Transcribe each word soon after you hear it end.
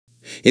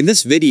In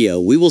this video,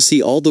 we will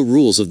see all the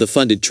rules of the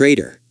funded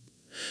trader.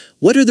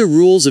 What are the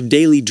rules of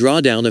daily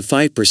drawdown of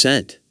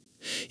 5%?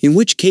 In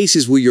which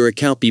cases will your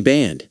account be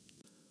banned?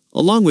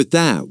 Along with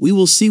that, we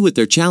will see what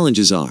their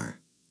challenges are.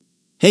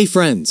 Hey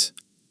friends!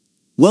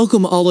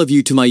 Welcome all of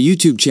you to my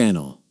YouTube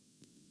channel.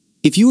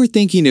 If you are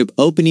thinking of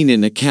opening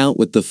an account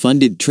with the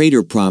funded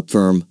trader prop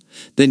firm,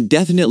 then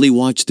definitely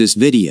watch this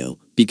video,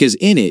 because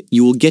in it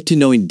you will get to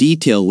know in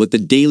detail what the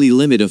daily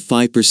limit of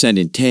 5%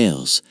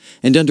 entails,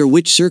 and under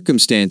which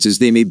circumstances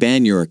they may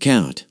ban your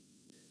account.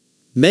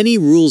 Many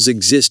rules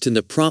exist in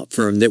the prop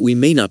firm that we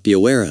may not be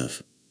aware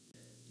of.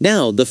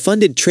 Now, the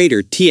funded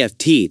trader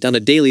TFT on a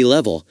daily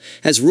level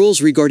has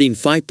rules regarding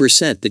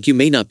 5% that you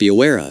may not be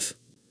aware of.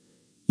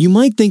 You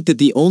might think that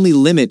the only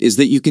limit is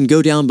that you can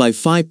go down by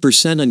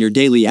 5% on your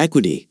daily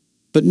equity,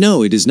 but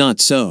no, it is not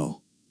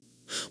so.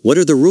 What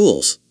are the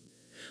rules?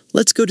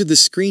 Let's go to the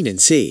screen and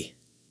see.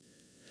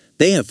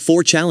 They have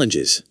 4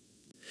 challenges.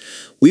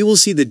 We will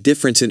see the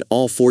difference in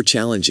all 4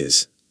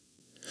 challenges.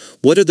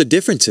 What are the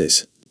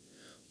differences?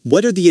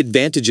 What are the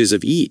advantages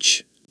of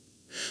each?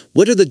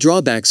 What are the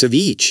drawbacks of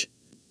each?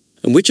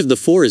 And which of the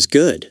 4 is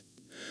good?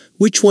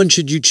 Which one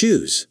should you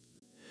choose?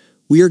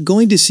 We are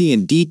going to see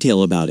in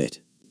detail about it.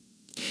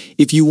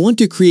 If you want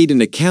to create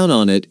an account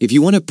on it, if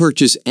you want to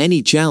purchase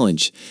any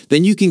challenge,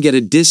 then you can get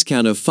a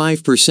discount of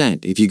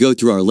 5% if you go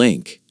through our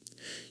link.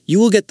 You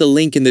will get the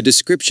link in the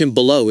description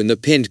below in the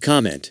pinned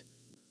comment.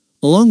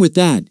 Along with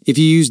that, if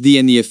you use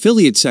in the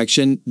affiliate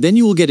section, then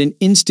you will get an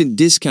instant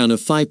discount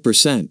of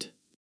 5%.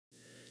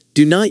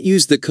 Do not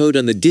use the code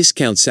on the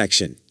discount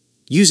section.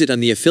 Use it on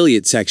the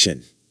affiliate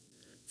section.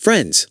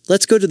 Friends,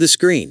 let's go to the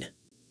screen.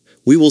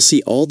 We will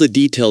see all the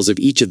details of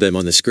each of them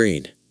on the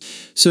screen.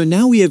 So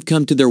now we have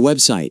come to their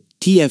website,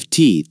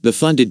 TFT, the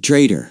funded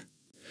trader.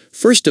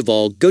 First of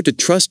all, go to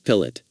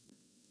Trustpilot.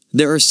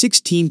 There are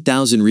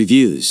 16,000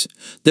 reviews.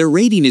 Their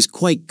rating is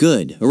quite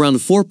good, around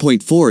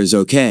 4.4 is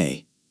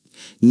okay.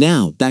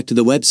 Now, back to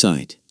the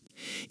website.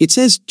 It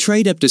says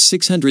trade up to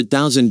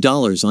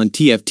 $600,000 on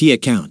TFT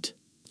account.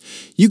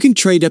 You can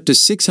trade up to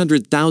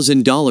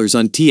 $600,000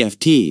 on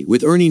TFT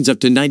with earnings up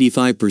to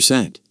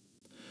 95%.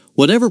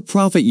 Whatever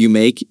profit you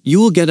make, you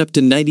will get up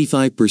to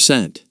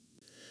 95%.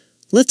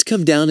 Let's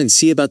come down and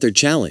see about their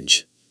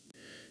challenge.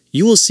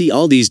 You will see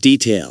all these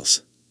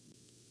details.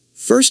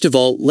 First of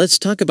all, let's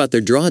talk about their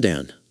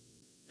drawdown.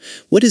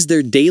 What is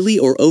their daily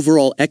or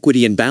overall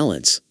equity and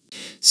balance?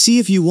 See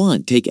if you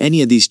want, take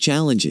any of these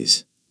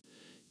challenges.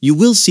 You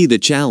will see the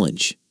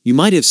challenge. You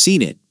might have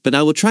seen it, but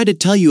I will try to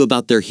tell you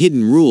about their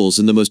hidden rules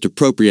in the most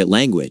appropriate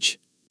language.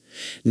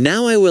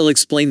 Now I will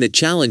explain the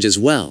challenge as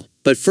well,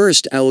 but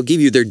first I will give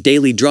you their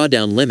daily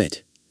drawdown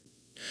limit.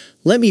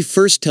 Let me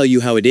first tell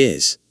you how it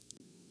is.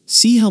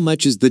 See how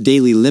much is the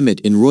daily limit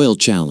in Royal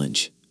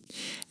Challenge.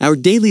 Our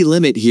daily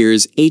limit here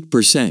is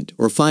 8%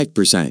 or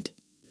 5%.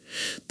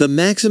 The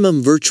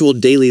maximum virtual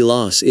daily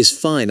loss is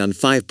fine on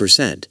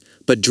 5%,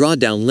 but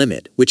drawdown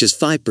limit, which is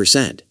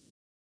 5%.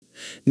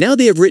 Now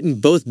they have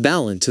written both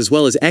balance as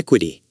well as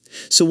equity.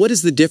 So what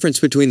is the difference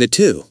between the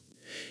two?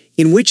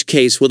 In which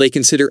case will they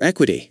consider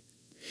equity?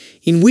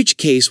 In which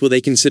case will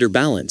they consider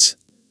balance?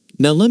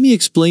 Now let me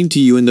explain to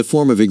you in the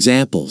form of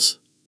examples.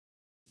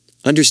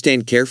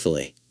 Understand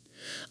carefully.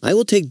 I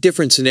will take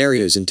different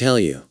scenarios and tell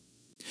you.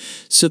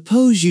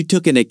 Suppose you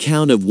took an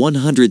account of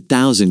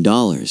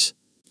 $100,000.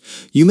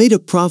 You made a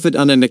profit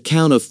on an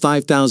account of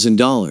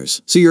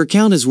 $5,000, so your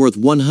account is worth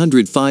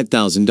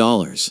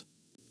 $105,000.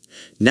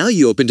 Now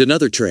you opened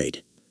another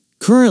trade.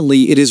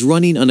 Currently, it is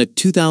running on a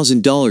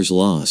 $2,000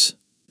 loss.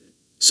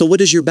 So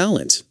what is your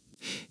balance?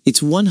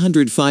 It's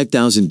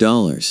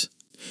 $105,000.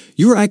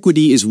 Your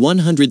equity is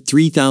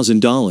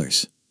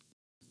 $103,000.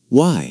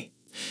 Why?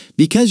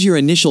 Because your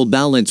initial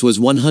balance was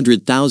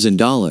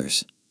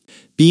 $100,000.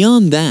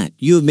 Beyond that,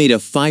 you have made a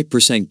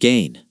 5%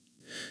 gain.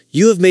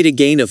 You have made a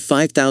gain of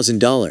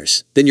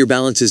 $5,000, then your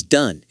balance is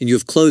done and you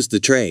have closed the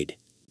trade.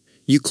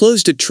 You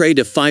closed a trade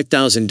of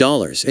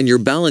 $5,000 and your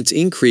balance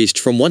increased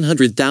from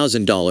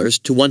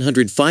 $100,000 to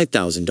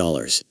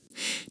 $105,000.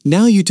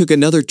 Now you took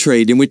another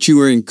trade in which you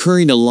were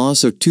incurring a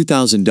loss of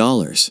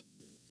 $2,000.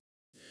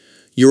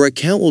 Your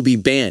account will be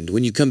banned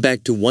when you come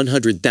back to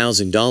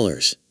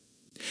 $100,000.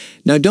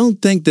 Now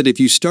don't think that if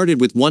you started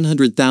with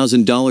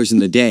 $100,000 in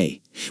the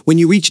day, when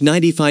you reach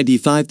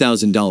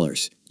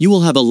 $95,000, you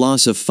will have a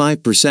loss of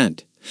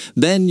 5%.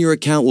 Then your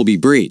account will be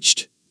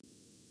breached.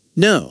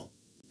 No.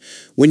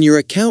 When your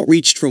account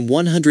reached from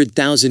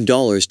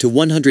 $100,000 to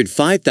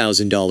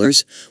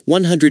 $105,000,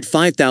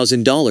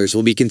 $105,000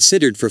 will be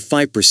considered for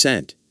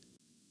 5%.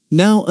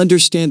 Now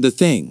understand the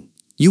thing.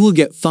 You will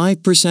get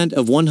 5%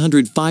 of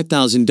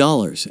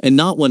 $105,000 and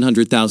not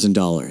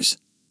 $100,000.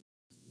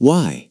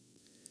 Why?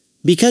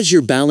 Because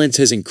your balance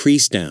has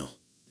increased now.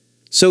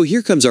 So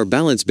here comes our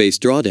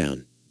balance-based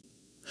drawdown.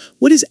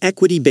 What is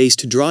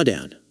equity-based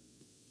drawdown?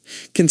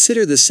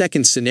 Consider the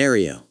second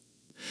scenario.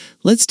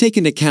 Let's take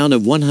an account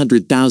of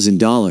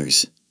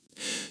 $100,000.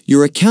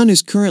 Your account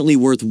is currently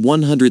worth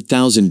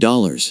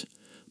 $100,000,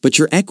 but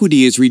your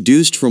equity is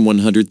reduced from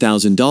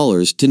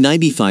 $100,000 to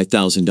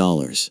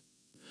 $95,000.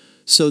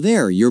 So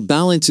there, your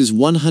balance is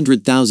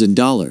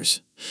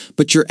 $100,000,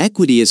 but your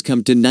equity has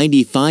come to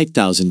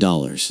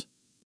 $95,000.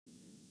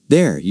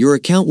 There, your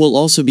account will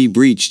also be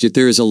breached if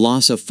there is a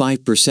loss of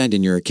 5%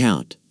 in your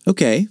account.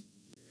 Okay.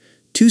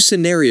 Two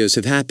scenarios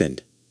have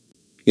happened.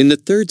 In the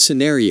third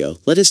scenario,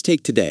 let us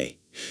take today.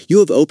 You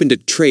have opened a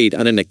trade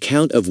on an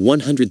account of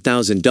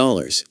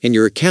 $100,000 and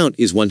your account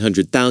is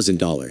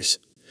 $100,000.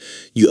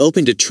 You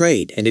opened a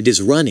trade and it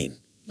is running.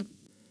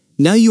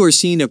 Now you are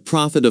seeing a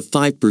profit of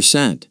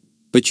 5%,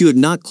 but you have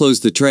not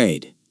closed the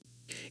trade.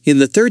 In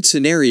the third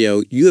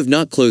scenario, you have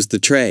not closed the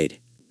trade.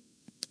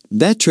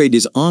 That trade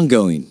is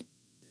ongoing.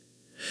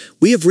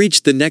 We have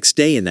reached the next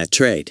day in that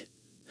trade.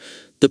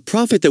 The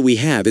profit that we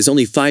have is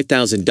only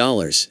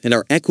 $5,000 and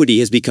our equity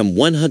has become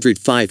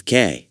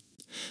 $105K.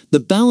 The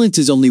balance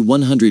is only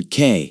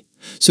 $100K,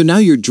 so now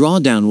your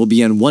drawdown will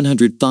be on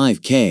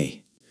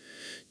 $105K.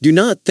 Do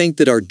not think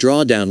that our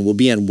drawdown will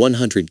be on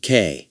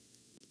 $100K.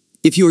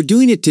 If you are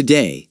doing it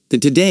today, then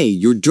today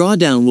your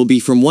drawdown will be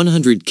from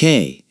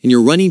 $100K and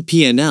your running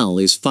P&L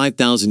is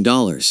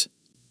 $5,000.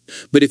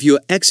 But if you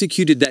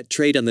executed that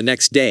trade on the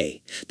next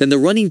day, then the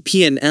running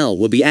P&L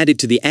will be added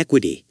to the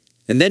equity,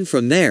 and then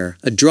from there,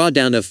 a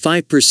drawdown of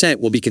 5%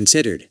 will be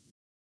considered.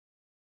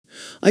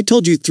 I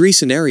told you 3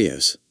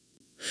 scenarios.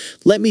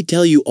 Let me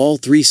tell you all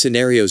 3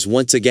 scenarios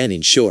once again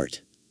in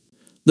short.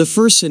 The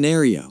first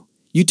scenario,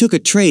 you took a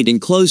trade and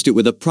closed it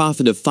with a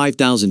profit of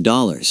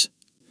 $5,000.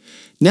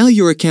 Now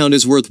your account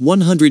is worth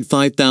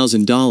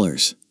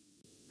 $105,000.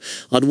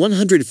 On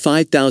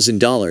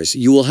 $105,000,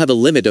 you will have a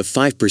limit of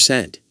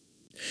 5%.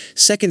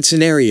 Second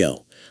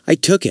scenario, I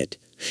took it.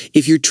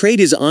 If your trade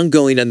is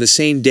ongoing on the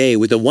same day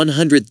with a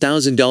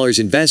 $100,000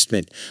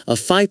 investment, a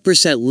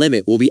 5%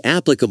 limit will be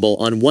applicable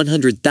on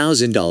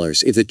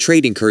 $100,000 if the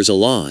trade incurs a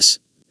loss.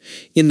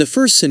 In the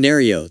first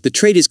scenario, the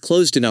trade is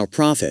closed in our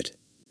profit.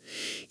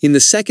 In the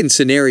second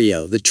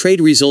scenario, the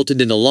trade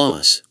resulted in a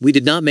loss. We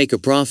did not make a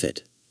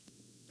profit.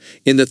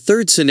 In the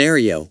third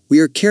scenario, we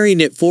are carrying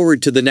it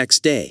forward to the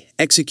next day,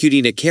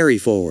 executing a carry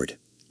forward.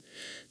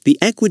 The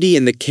equity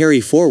in the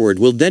carry forward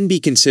will then be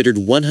considered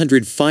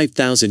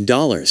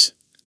 $105,000.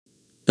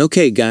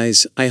 Okay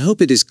guys, I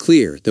hope it is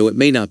clear, though it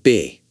may not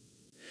be.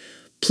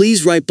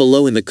 Please write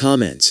below in the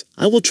comments.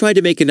 I will try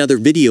to make another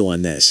video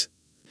on this.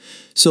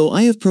 So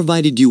I have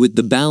provided you with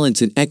the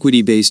balance and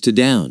equity base to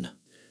down.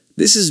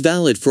 This is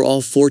valid for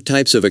all 4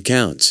 types of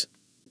accounts.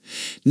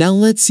 Now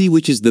let's see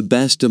which is the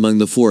best among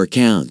the 4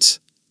 accounts.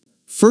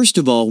 First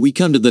of all, we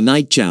come to the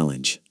night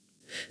challenge.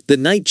 The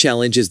night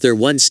challenge is their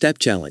one-step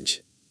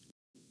challenge.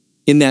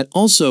 In that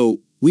also,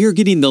 we are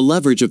getting the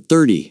leverage of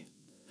 30.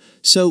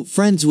 So,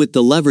 friends, with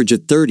the leverage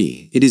of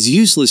 30, it is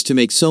useless to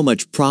make so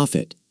much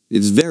profit. It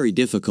is very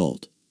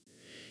difficult.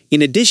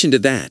 In addition to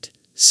that,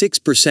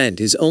 6%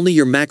 is only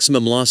your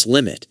maximum loss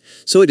limit,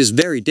 so it is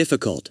very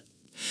difficult.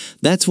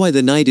 That's why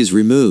the night is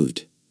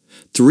removed.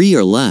 3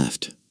 are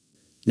left.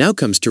 Now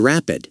comes to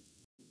rapid.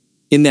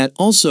 In that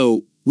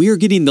also, we are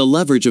getting the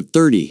leverage of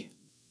 30.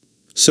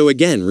 So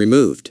again,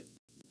 removed.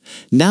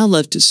 Now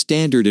left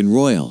standard and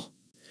royal.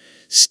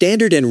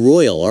 Standard and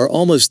royal are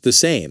almost the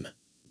same.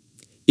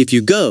 If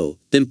you go,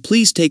 then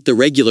please take the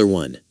regular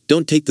one,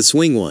 don't take the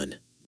swing one.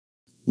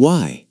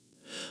 Why?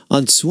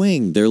 On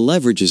swing, their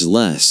leverage is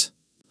less.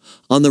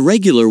 On the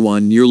regular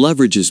one, your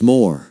leverage is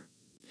more.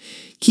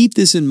 Keep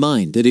this in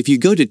mind that if you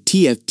go to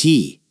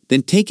TFT,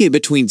 then take it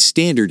between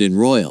standard and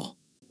royal.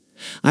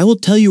 I will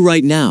tell you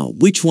right now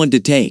which one to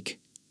take.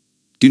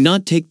 Do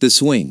not take the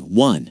swing,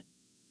 1.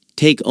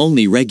 Take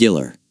only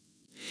regular.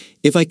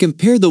 If I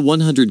compare the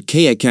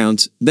 100K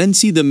accounts, then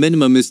see the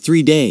minimum is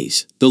 3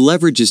 days, the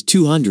leverage is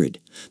 200,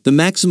 the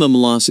maximum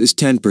loss is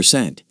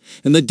 10%,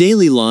 and the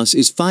daily loss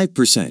is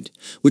 5%,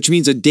 which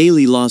means a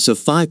daily loss of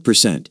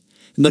 5%,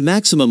 and the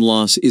maximum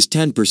loss is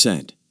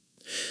 10%.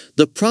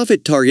 The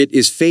profit target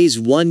is phase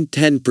 1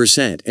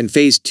 10% and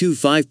phase 2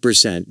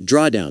 5%,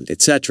 drawdown,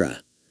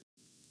 etc.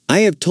 I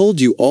have told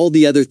you all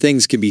the other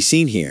things can be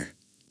seen here.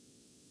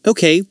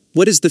 Okay,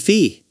 what is the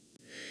fee?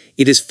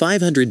 It is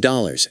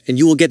 $500 and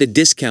you will get a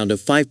discount of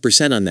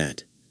 5% on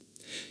that.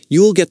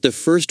 You will get the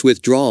first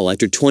withdrawal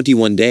after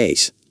 21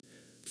 days.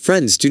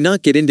 Friends, do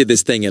not get into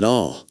this thing at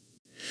all.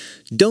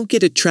 Don't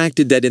get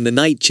attracted that in the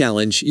night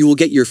challenge you will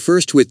get your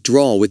first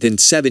withdrawal within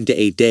 7 to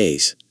 8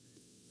 days.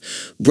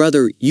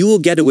 Brother, you will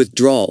get a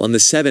withdrawal on the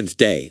 7th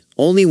day,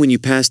 only when you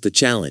pass the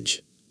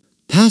challenge.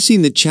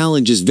 Passing the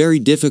challenge is very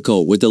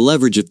difficult with a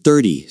leverage of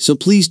 30, so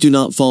please do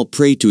not fall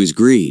prey to his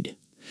greed.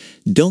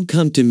 Don't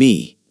come to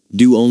me.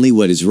 Do only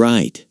what is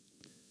right.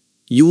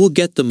 You will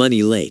get the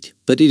money late,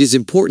 but it is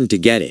important to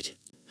get it.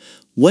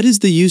 What is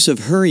the use of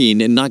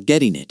hurrying and not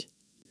getting it?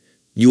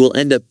 You will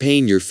end up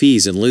paying your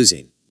fees and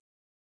losing.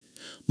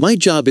 My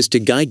job is to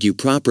guide you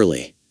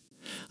properly.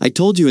 I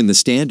told you in the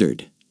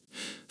standard.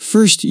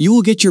 First, you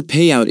will get your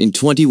payout in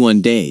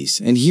 21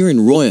 days, and here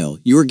in Royal,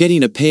 you are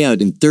getting a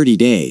payout in 30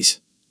 days.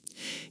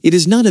 It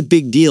is not a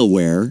big deal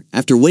where,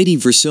 after waiting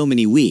for so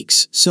many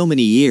weeks, so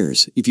many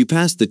years, if you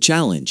pass the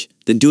challenge,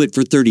 then do it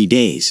for 30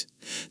 days.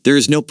 There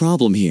is no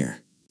problem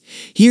here.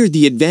 Here,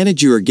 the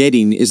advantage you are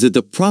getting is that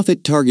the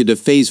profit target of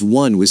Phase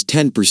 1 was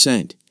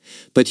 10%,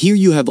 but here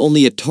you have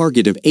only a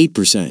target of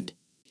 8%.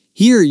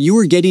 Here, you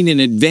are getting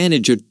an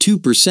advantage of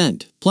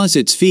 2%, plus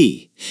its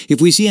fee. If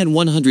we see on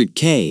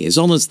 100K is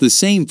almost the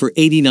same for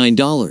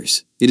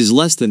 $89. It is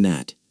less than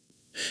that.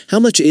 How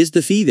much is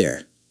the fee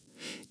there?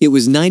 It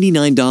was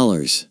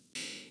 $99.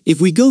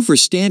 If we go for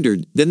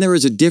standard, then there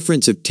is a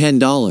difference of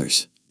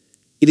 $10.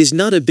 It is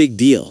not a big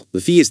deal.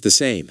 The fee is the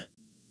same.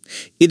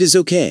 It is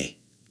okay.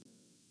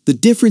 The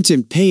difference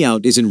in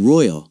payout is in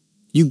Royal.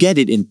 You get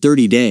it in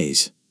 30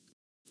 days.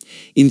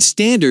 In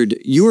Standard,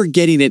 you are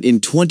getting it in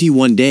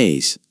 21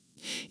 days.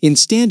 In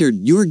Standard,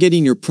 you are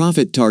getting your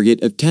profit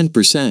target of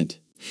 10%.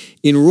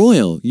 In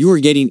Royal, you are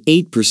getting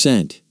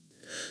 8%.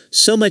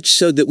 So much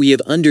so that we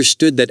have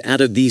understood that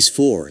out of these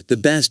four, the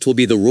best will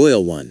be the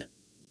Royal one.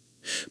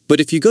 But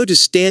if you go to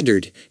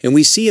Standard and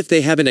we see if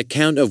they have an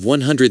account of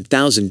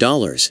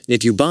 $100,000, and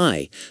if you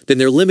buy, then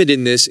their limit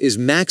in this is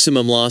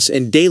maximum loss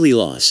and daily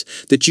loss,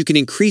 that you can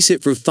increase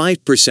it from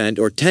 5%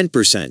 or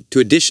 10% to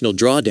additional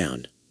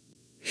drawdown.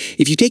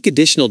 If you take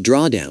additional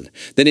drawdown,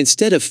 then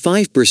instead of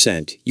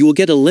 5%, you will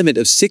get a limit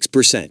of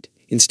 6%.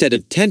 Instead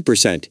of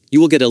 10%, you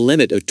will get a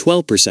limit of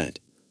 12%.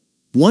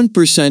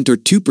 1% or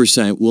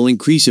 2% will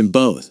increase in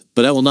both,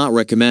 but I will not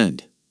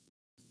recommend.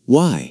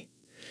 Why?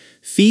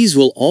 Fees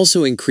will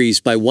also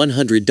increase by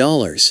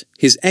 $100.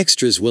 His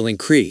extras will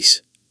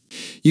increase.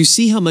 You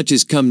see how much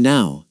has come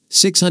now.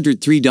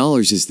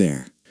 $603 is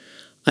there.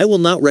 I will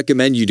not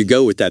recommend you to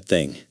go with that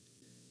thing.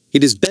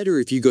 It is better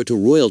if you go to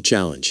Royal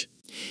Challenge.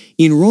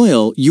 In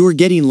Royal, you are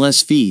getting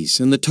less fees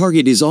and the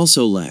target is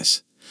also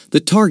less. The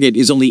target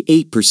is only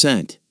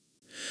 8%.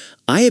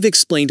 I have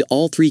explained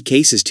all three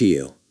cases to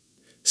you.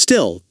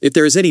 Still, if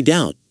there is any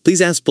doubt,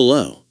 please ask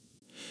below.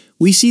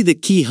 We see the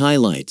key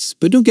highlights,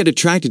 but don't get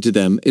attracted to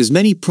them as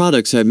many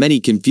products have many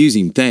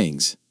confusing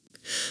things.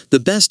 The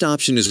best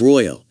option is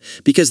Royal,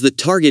 because the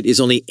target is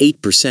only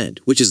 8%,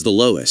 which is the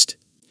lowest.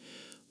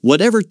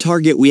 Whatever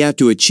target we have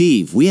to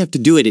achieve, we have to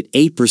do it at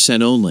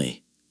 8%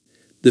 only.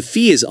 The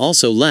fee is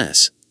also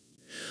less.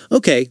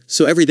 Okay,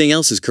 so everything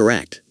else is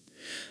correct.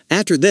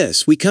 After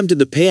this, we come to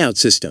the payout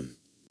system.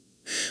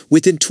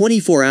 Within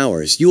 24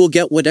 hours, you will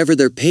get whatever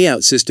their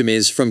payout system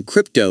is from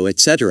crypto,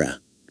 etc.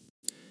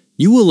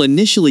 You will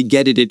initially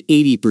get it at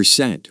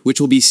 80%, which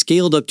will be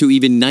scaled up to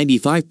even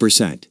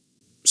 95%.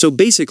 So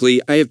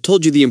basically, I have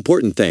told you the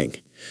important thing.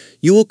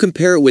 You will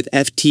compare it with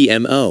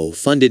FTMO,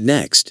 funded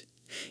next.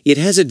 It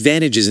has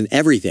advantages in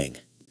everything.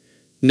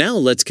 Now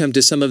let's come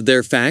to some of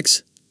their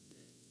facts.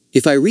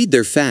 If I read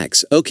their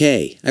facts,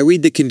 okay, I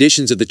read the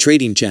conditions of the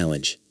trading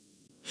challenge.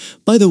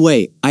 By the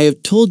way, I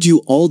have told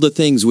you all the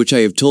things which I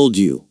have told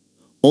you.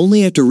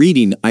 Only after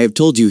reading, I have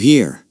told you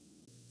here.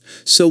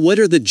 So what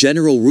are the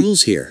general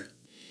rules here?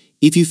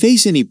 If you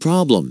face any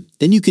problem,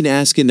 then you can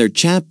ask in their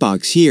chat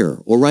box here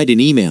or write an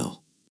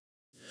email.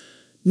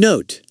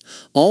 Note: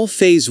 all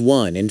Phase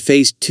 1 and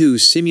Phase 2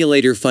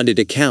 simulator-funded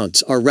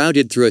accounts are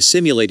routed through a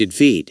simulated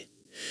feed.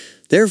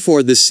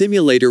 Therefore, the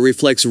simulator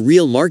reflects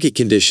real market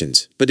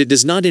conditions, but it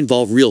does not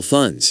involve real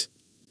funds.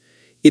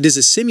 It is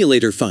a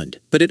simulator fund,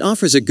 but it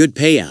offers a good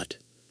payout.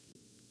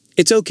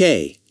 It's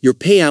okay, your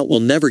payout will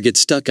never get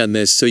stuck on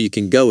this, so you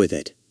can go with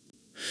it.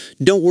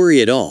 Don't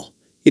worry at all,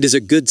 it is a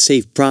good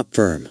safe prop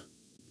firm.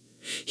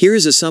 Here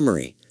is a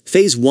summary.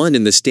 Phase 1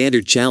 in the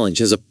Standard Challenge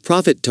has a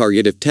profit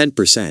target of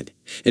 10%,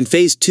 and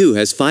Phase 2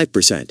 has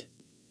 5%.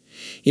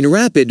 In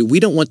Rapid, we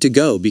don't want to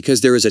go because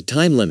there is a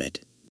time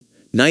limit.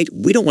 Night,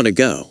 we don't want to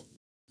go.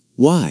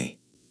 Why?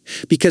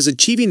 Because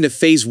achieving the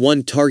Phase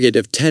 1 target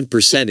of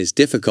 10% is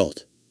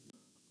difficult.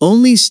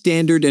 Only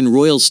Standard and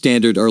Royal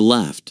Standard are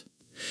left.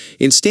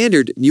 In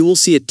Standard, you will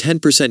see a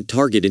 10%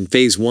 target in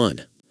Phase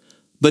 1.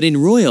 But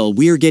in Royal,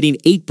 we are getting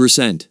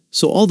 8%,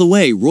 so all the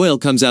way Royal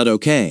comes out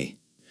okay.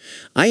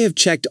 I have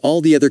checked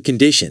all the other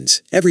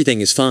conditions.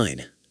 Everything is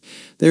fine.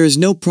 There is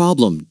no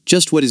problem,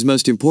 just what is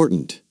most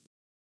important.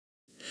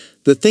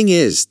 The thing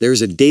is, there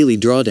is a daily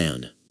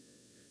drawdown.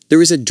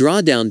 There is a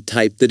drawdown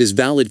type that is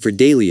valid for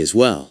daily as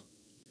well.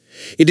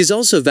 It is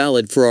also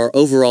valid for our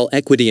overall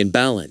equity and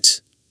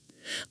balance.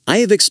 I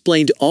have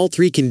explained all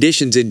three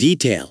conditions in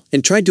detail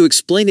and tried to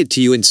explain it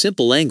to you in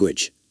simple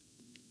language.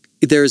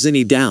 If there is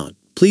any doubt,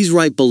 please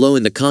write below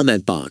in the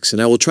comment box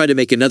and I will try to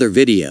make another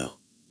video.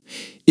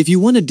 If you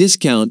want a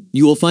discount,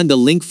 you will find the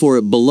link for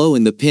it below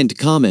in the pinned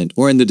comment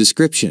or in the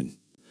description.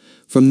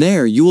 From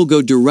there, you will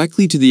go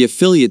directly to the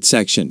affiliate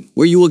section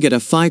where you will get a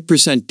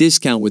 5%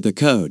 discount with the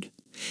code.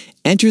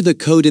 Enter the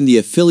code in the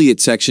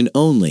affiliate section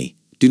only.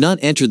 Do not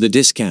enter the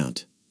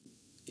discount.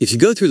 If you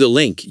go through the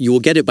link, you will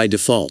get it by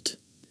default.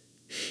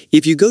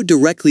 If you go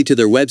directly to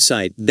their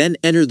website, then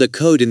enter the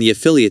code in the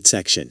affiliate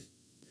section.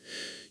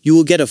 You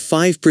will get a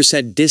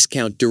 5%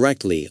 discount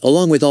directly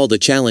along with all the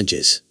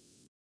challenges.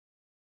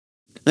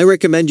 I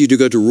recommend you to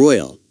go to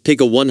Royal,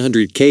 take a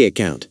 100K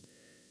account.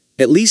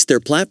 At least their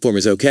platform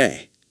is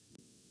okay.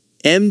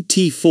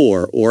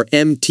 MT4 or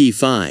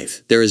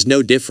MT5, there is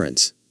no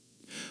difference.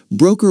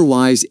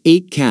 Broker-wise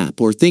 8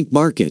 cap or Think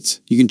Markets,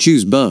 you can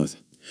choose both.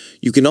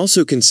 You can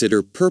also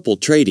consider Purple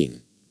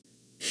Trading.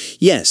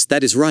 Yes,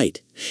 that is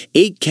right.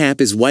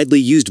 8-cap is widely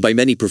used by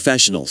many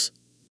professionals.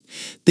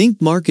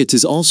 Think Markets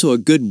is also a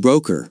good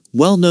broker,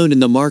 well known in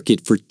the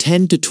market for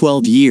 10 to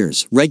 12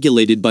 years,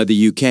 regulated by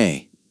the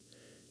UK.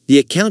 The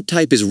account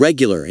type is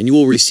regular and you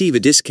will receive a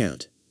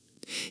discount.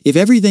 If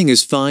everything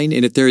is fine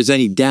and if there is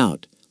any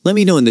doubt, let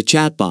me know in the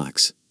chat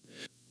box.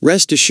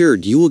 Rest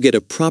assured you will get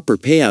a proper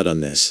payout on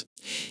this.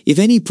 If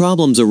any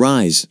problems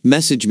arise,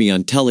 message me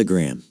on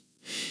Telegram.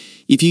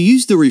 If you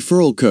use the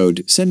referral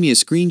code, send me a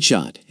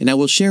screenshot and I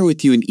will share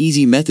with you an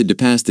easy method to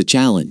pass the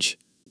challenge.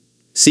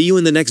 See you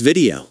in the next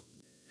video.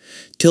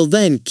 Till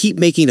then, keep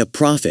making a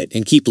profit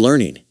and keep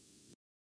learning.